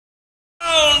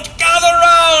gather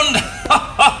round.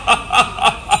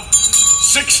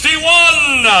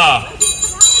 61,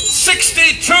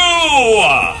 62,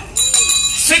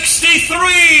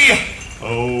 63.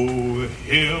 Oh,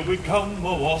 here we come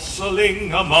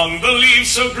a-wassailing among the leaves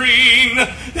so green.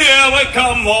 Here we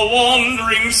come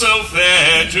a-wandering so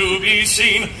fair to be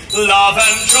seen. Love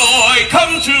and joy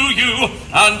come to you,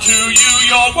 and to you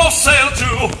your wassail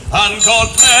too. And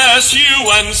God bless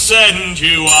you and send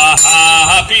you a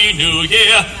happy new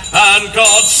year. And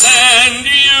God send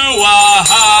you a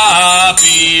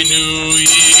happy new year.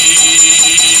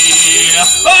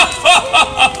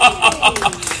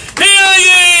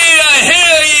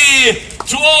 Hear ye,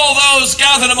 to all those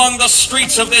gathered among the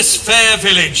streets of this fair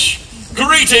village.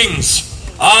 Greetings.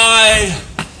 I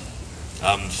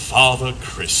am Father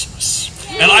Christmas,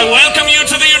 and I welcome you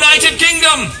to the United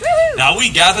Kingdom. Now we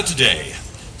gather today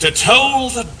to toll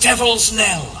the devil's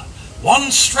knell, one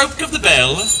stroke of the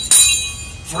bell,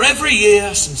 for every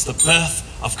year since the birth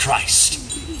of Christ.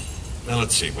 Now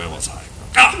let's see, where was I?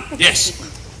 Ah, yes.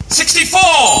 64,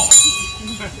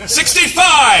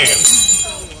 65,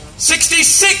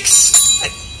 66.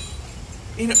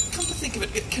 You know, come to think of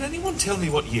it, can anyone tell me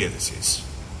what year this is?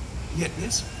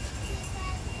 Yes?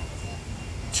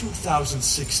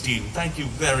 2016. Thank you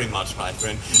very much, my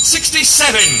friend.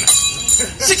 67.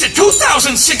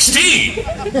 2016.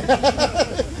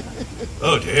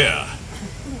 Oh dear.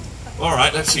 All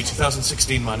right, let's see.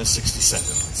 2016 minus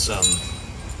 67. It's or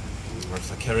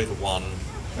if I carry the 1,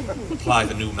 apply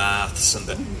the new maths, and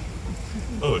then.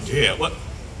 Oh dear. What?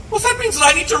 Well, that means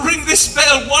that I need to ring this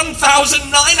bell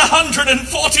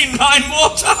 1,949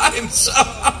 more times.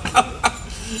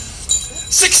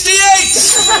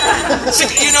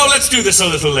 68! You know, let's do this a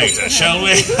little later, shall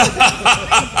we?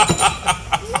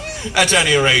 At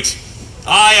any rate,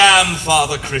 I am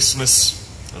Father Christmas,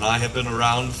 and I have been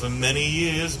around for many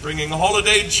years, bringing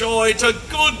holiday joy to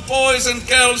good boys and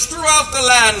girls throughout the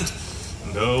land.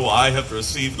 And oh, I have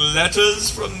received letters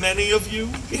from many of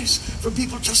you. Yes, from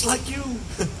people just like you.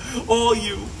 Or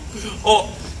you. Or...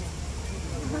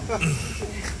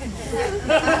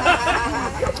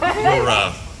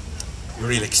 You're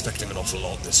really expecting an awful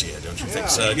lot this year, don't you think,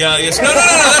 sir? Yeah, yes. No,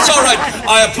 that's all right.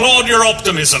 I applaud your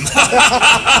optimism.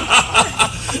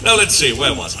 Now, let's see,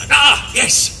 where was I? Ah,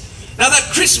 yes. Now,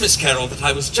 that Christmas carol that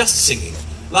I was just singing,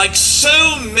 like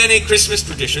so many Christmas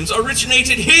traditions,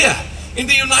 originated here in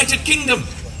the United Kingdom.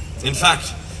 In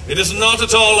fact, it is not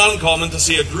at all uncommon to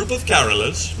see a group of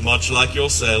carolers, much like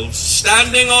yourselves,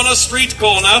 standing on a street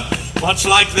corner, much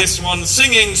like this one,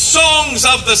 singing songs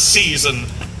of the season.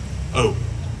 Oh,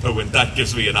 and that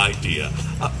gives me an idea.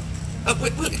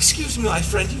 Well, excuse me, my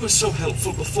friend, you were so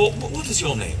helpful before. What is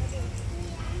your name?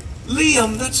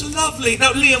 Liam, that's lovely.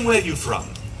 Now, Liam, where are you from?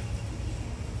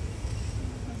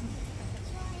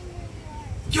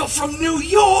 You're from New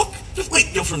York?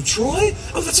 Wait, you're from Troy?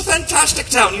 Oh, that's a fantastic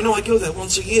town. You know, I go there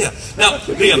once a year. Now,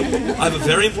 Liam, I have a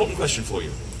very important question for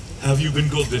you. Have you been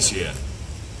good this year?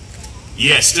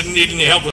 Yes, didn't need any help with